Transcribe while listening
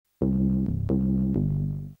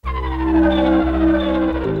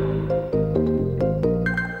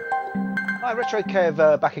Retro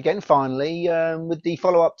Kev back again finally with the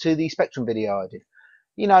follow-up to the Spectrum video I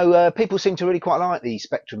did. People seem to really quite like the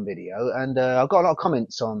Spectrum video, and I've got a lot of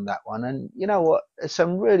comments on that one. And you know what? There's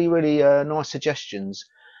some really nice suggestions.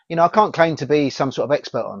 I can't claim to be some sort of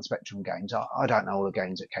expert on Spectrum games. I don't know all the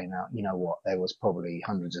games that came out. You know what? There was probably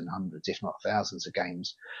hundreds and hundreds, if not thousands, of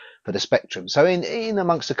games for the Spectrum. So in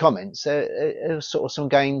amongst the comments, there was sort of some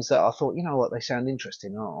games that I thought, you know what, they sound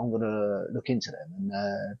interesting. I'm going to look into them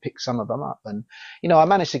and pick some of them up. And I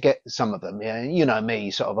managed to get some of them. Yeah, you know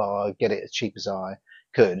me, sort of. I get it as cheap as I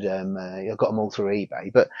could. I got them all through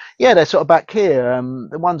eBay. But yeah, they're sort of back here.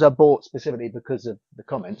 The ones I bought specifically because of the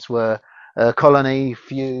comments were Colony,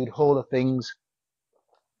 Feud, Hall of Things,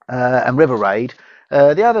 and River Raid.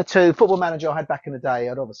 The other two, Football Manager, I had back in the day.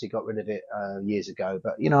 I'd obviously got rid of it years ago,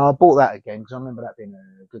 but I bought that again because I remember that being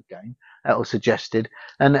a good game. That was suggested,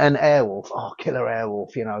 and Airwolf, oh, killer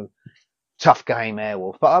Airwolf, tough game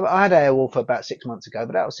Airwolf. But I had Airwolf about 6 months ago,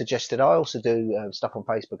 but that was suggested. I also do stuff on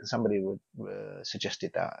Facebook, and somebody would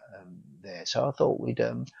suggested that there, so I thought we'd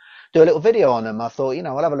do a little video on them. I thought,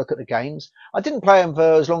 I'll have a look at the games. I didn't play them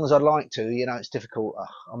for as long as I'd like to. It's difficult.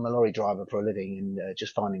 I'm a lorry driver for a living, and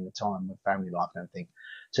just finding the time with family life and everything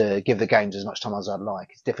to give the games as much time as I'd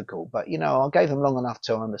like is difficult. But I gave them long enough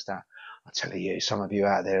to understand. I tell you, some of you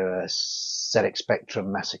out there are ZX Spectrum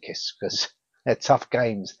masochists because they're tough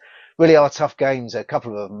games. Really are tough games. A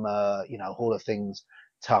couple of them, Hall of Things,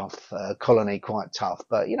 tough. Colony, quite tough.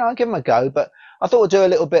 But I'll give them a go. But I thought I'd do a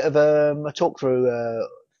little bit of a talk through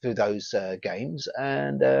those games,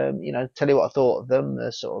 and tell you what I thought of them,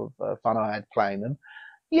 the sort of fun I had playing them.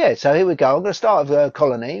 Yeah, so here we go. I'm going to start with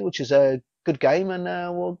Colony, which is a good game, and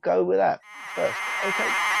we'll go with that first. Okay.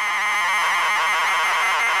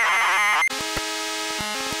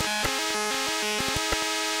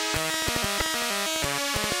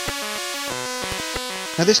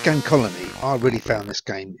 Now, this game, Colony, I really found this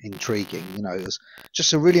game intriguing. It was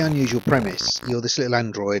just a really unusual premise. You're this little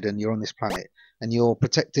android, and you're on this planet, and you're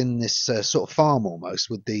protecting this sort of farm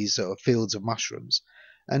almost with these sort of fields of mushrooms.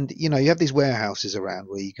 And you have these warehouses around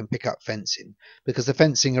where you can pick up fencing, because the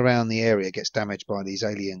fencing around the area gets damaged by these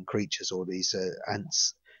alien creatures, or these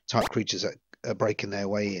ants type creatures that are breaking their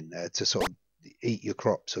way in to sort of eat your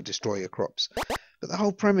crops or destroy your crops. But the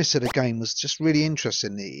whole premise of the game was just really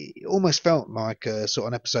interesting. It almost felt like a sort of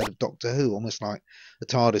an episode of Doctor Who, almost like the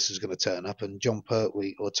TARDIS was going to turn up and John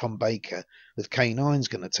Pertwee or Tom Baker with K9's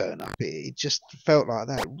going to turn up. It just felt like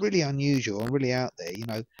that. Really unusual and really out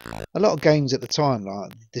there. A lot of games at the time,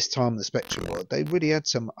 like this time in the Spectrum world, they really had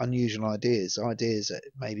some unusual ideas that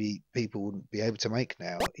maybe people wouldn't be able to make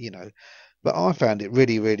now, But I found it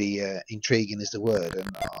really intriguing is the word,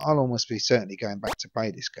 and I'll almost be certainly going back to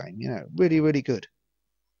play this game. Really good.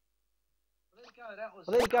 Well,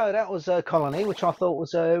 there you go. That was Colony, which I thought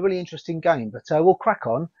was a really interesting game. But we'll crack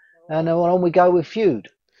on, and on we go with Feud.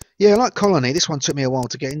 Yeah, like Colony, this one took me a while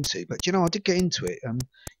to get into, but I did get into it.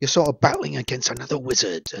 You're sort of battling against another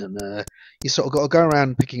wizard, and you sort of got to go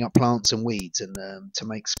around picking up plants and weeds, and to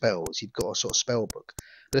make spells, you've got a sort of spell book.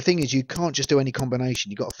 But the thing is, you can't just do any combination.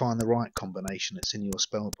 You've got to find the right combination that's in your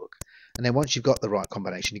spell book, and then once you've got the right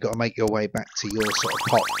combination, you've got to make your way back to your sort of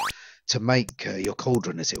pot to make your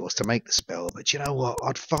cauldron, as it was, to make the spell. But you know what?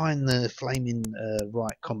 I'd find the flaming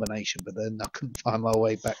right combination, but then I couldn't find my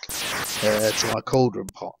way back to my cauldron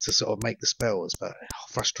pot to sort of make the spells. But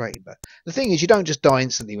frustrating. But the thing is, you don't just die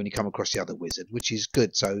instantly when you come across the other wizard, which is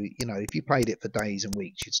good. So if you played it for days and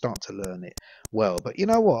weeks, you'd start to learn it well. But you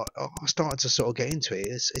know what? I started to sort of get into it.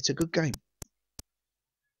 It's a good game.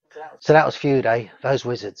 So that was Feud, eh? Those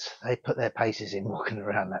wizards, they put their paces in walking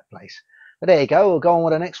around that place. But there you go, we'll go on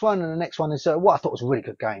with the next one, and the next one is what I thought was a really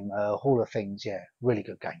good game, Hall of Things, yeah, really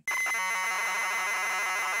good game.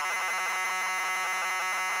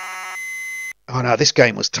 Oh no, this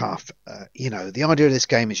game was tough. The idea of this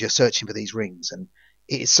game is you're searching for these rings, and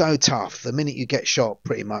it's so tough. The minute you get shot,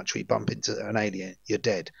 pretty much, or you bump into an alien, you're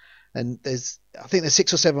dead. And I think there's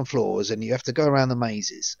 6 or 7 floors, and you have to go around the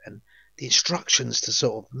mazes, and the instructions to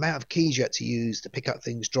sort of amount of keys you had to use to pick up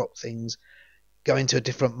things, drop things, go into a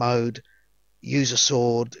different mode, use a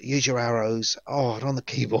sword, use your arrows. Oh, and on the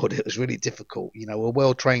keyboard it was really difficult. We're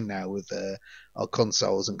well trained now with our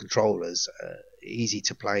consoles and controllers, easy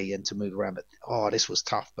to play and to move around. But this was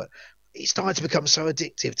tough. But it started to become so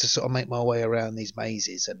addictive to sort of make my way around these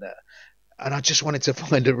mazes, and I just wanted to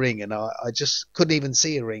find a ring, and I just couldn't even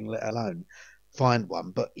see a ring, let alone find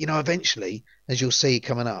one. But eventually, as you'll see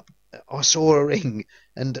coming up, I saw a ring,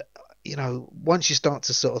 and once you start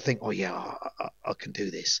to sort of think, oh yeah, I can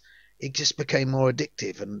do this, it just became more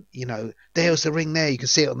addictive. And there was the ring there. You can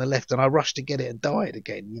see it on the left, and I rushed to get it and died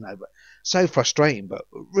again. But so frustrating, but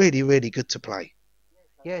really, really good to play.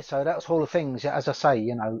 Yeah, so that was Hall of Things. Yeah, as I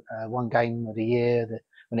say, one game of the year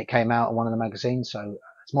when it came out on one of the magazines. So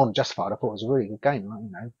it's more than justified. I thought it was a really good game,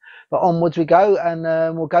 right. But onwards we go, and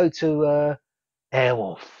we'll go to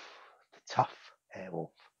Airwolf, the tough Airwolf,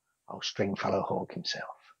 old Stringfellow Hawk himself.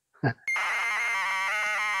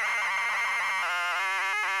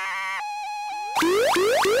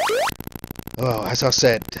 Well, as I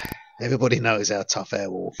said, everybody knows how tough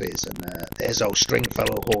Airwolf is, and there's old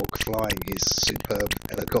Stringfellow Hawk flying his superb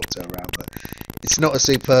helicopter around. But it's not as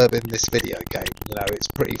superb in this video game. It's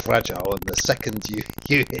pretty fragile, and the second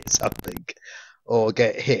you hit something or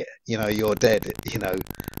get hit, you're dead.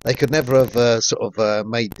 They could never have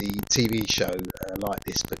made the TV show like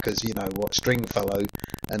this, because what, Stringfellow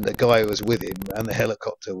and the guy who was with him and the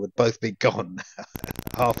helicopter would both be gone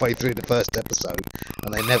halfway through the first episode,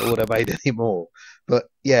 and they never would have made any more. But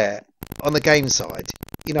yeah, on the game side,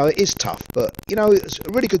 it is tough, but it's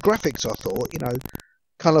really good graphics. I thought,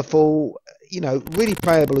 colourful, really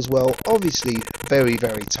playable as well. Obviously, very,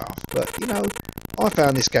 very tough, but I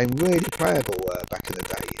found this game really playable back in the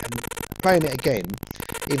day, and playing it again,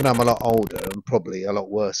 even though I'm a lot older and probably a lot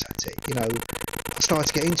worse at it, I started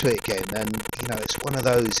to get into it again, and it's one of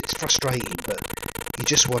those. It's frustrating, but you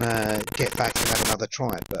just want to get back and have another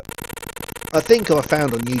try. But I think I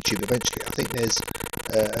found on YouTube eventually, I think there's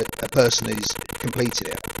a person who's completed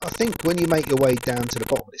it. I think when you make your way down to the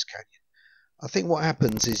bottom of this canyon, I think what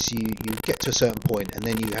happens is you get to a certain point, and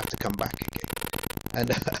then you have to come back again. And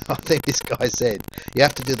I think this guy said you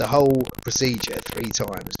have to do the whole procedure 3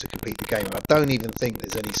 times to complete the game. And I don't even think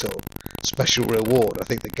there's any sort of special reward. I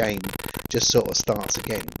think the game just sort of starts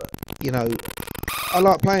again. But I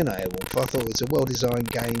like playing Airwolf. I thought it was a well-designed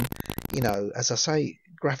game. As I say,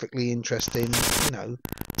 graphically interesting.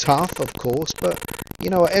 Tough, of course, but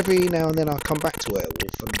every now and then I come back to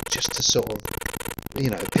Airwolf, and just to sort of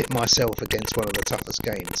pit myself against one of the toughest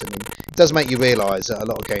games. I mean, it does make you realise that a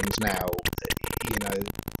lot of games now,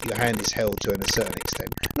 your hand is held to in a certain extent.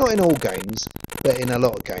 Not in all games, but in a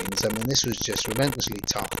lot of games. I mean, this was just relentlessly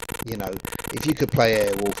tough. If you could play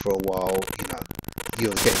Airwolf for a while, you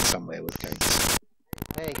were getting somewhere with games.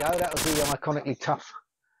 There you go. That was the iconically tough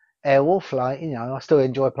Airwolf. I still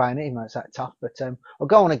enjoy playing it, even though it's that tough. But I'll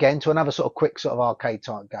go on again to another sort of quick sort of arcade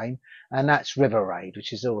type game, and that's River Raid,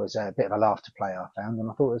 which is always a bit of a laugh to play, I found, and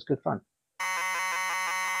I thought it was good fun.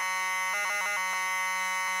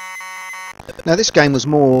 Now, this game was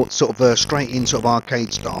more sort of straight in sort of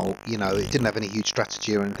arcade style. It didn't have any huge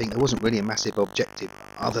strategy or anything. There wasn't really a massive objective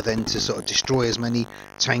other than to sort of destroy as many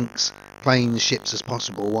tanks, planes, ships as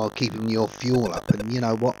possible while keeping your fuel up. And you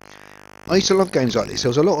know what? I used to love games like this. There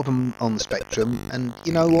was a lot of them on the Spectrum, and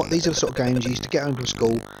you know what? These are the sort of games you used to get home from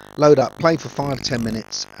school, load up, play for 5 to 10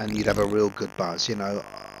 minutes, and you'd have a real good buzz.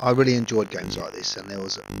 I really enjoyed games like this, and there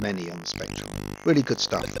was many on the Spectrum. Really good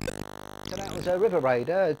stuff. So that was River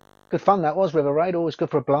Raid. Good fun that was, River Raid. Always good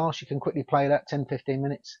for a blast. You can quickly play that 10-15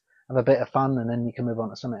 minutes, have a bit of fun, and then you can move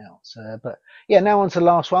on to something else. But yeah, now on to the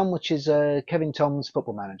last one, which is Kevin Tom's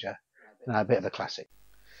Football Manager. A bit of a classic.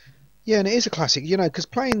 Yeah, and it is a classic, because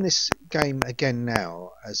playing this game again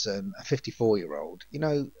now as a 54-year-old,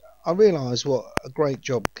 I realise what a great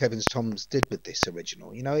job Kevin Toms did with this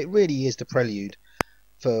original. It really is the prelude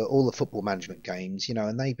for all the football management games,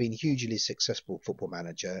 and they've been hugely successful. Football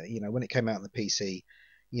Manager, when it came out on the PC,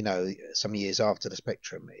 some years after the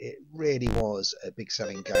Spectrum, it really was a big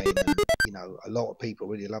selling game, and a lot of people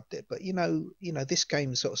really loved it. But this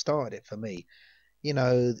game sort of started it for me.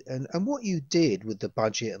 And what you did with the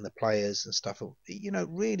budget and the players and stuff,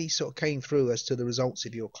 really sort of came through as to the results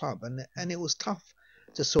of your club, and it was tough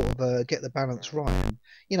to sort of get the balance right. And,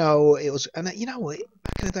 it was, and what,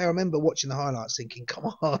 back in the day, I remember watching the highlights, thinking,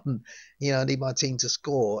 "Come on, I need my team to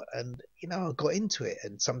score." And I got into it,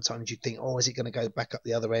 and sometimes you think, "Oh, is it going to go back up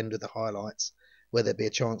the other end of the highlights, where there'd be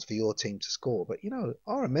a chance for your team to score?" But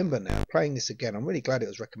I remember now playing this again. I'm really glad it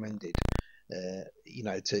was recommended.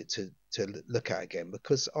 To look at again,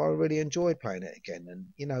 because I really enjoyed playing it again.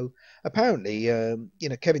 And apparently,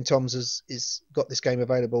 Kevin Toms is got this game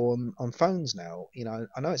available on phones now.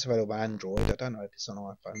 I know it's available on Android. I don't know if it's on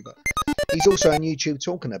iPhone, but he's also on YouTube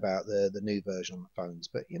talking about the new version on the phones.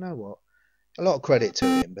 But you know what? A lot of credit to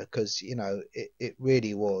him, because it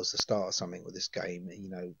really was the start of something with this game.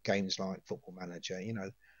 Games like Football Manager.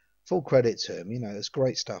 Full credit to him. It's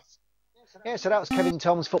great stuff. Yeah, so that was Kevin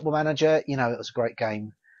Tom's Football Manager. It was a great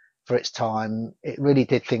game for its time. It really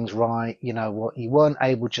did things right. What, you weren't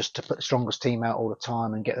able just to put the strongest team out all the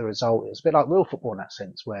time and get the result. It was a bit like real football in that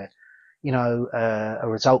sense, where a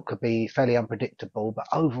result could be fairly unpredictable, but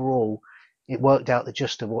overall it worked out the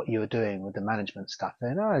gist of what you were doing with the management stuff.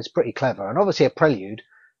 And it's pretty clever, and obviously a prelude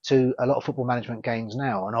to a lot of football management games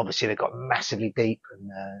now. And obviously they've got massively deep,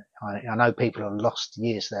 and I know people have lost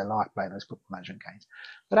years of their life playing those football management games,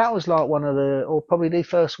 but that was like one of the, or probably the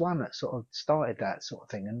first one that sort of started that sort of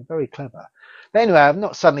thing, and very clever. But anyway, I've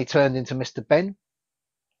not suddenly turned into Mr. Ben.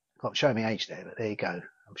 Got showing me age there, but there you go.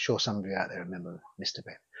 I'm sure some of you out there remember Mr.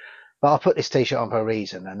 Ben. But I put this t-shirt on for a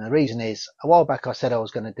reason, and the reason is a while back I said I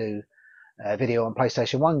was going to do a video on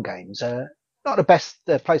PlayStation 1 games. Not the best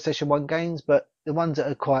PlayStation 1 games, but the ones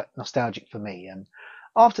that are quite nostalgic for me. And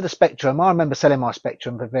after the Spectrum, I remember selling my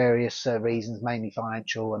Spectrum for various reasons, mainly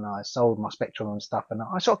financial, and I sold my Spectrum and stuff, and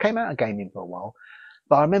I sort of came out of gaming for a while.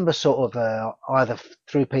 But I remember sort of either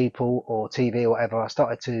through people or TV or whatever, I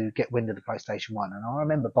started to get wind of the PlayStation 1, and I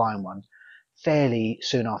remember buying one fairly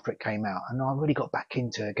soon after it came out, and I really got back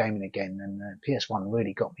into gaming again, and PS1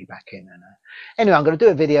 really got me back in. And anyway, I'm going to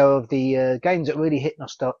do a video of the games that really hit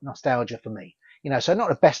nostalgia for me. So not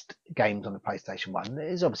the best games on the PlayStation 1.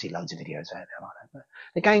 There's obviously loads of videos out there like that, but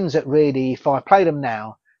the games that really, if I play them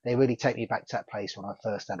now, they really take me back to that place when I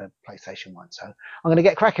first had a PlayStation 1. So I'm going to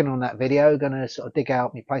get cracking on that video. Going to sort of dig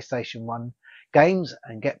out my PlayStation 1 games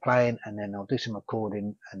and get playing, and then I'll do some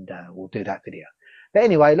recording, and we'll do that video. But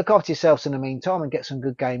anyway, look after yourselves in the meantime and get some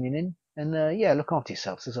good gaming in. And yeah, look after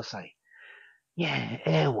yourselves, as I say. Yeah,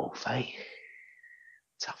 Airwolf, eh?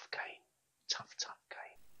 Tough game. Tough game.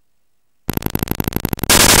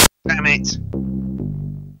 Damn it!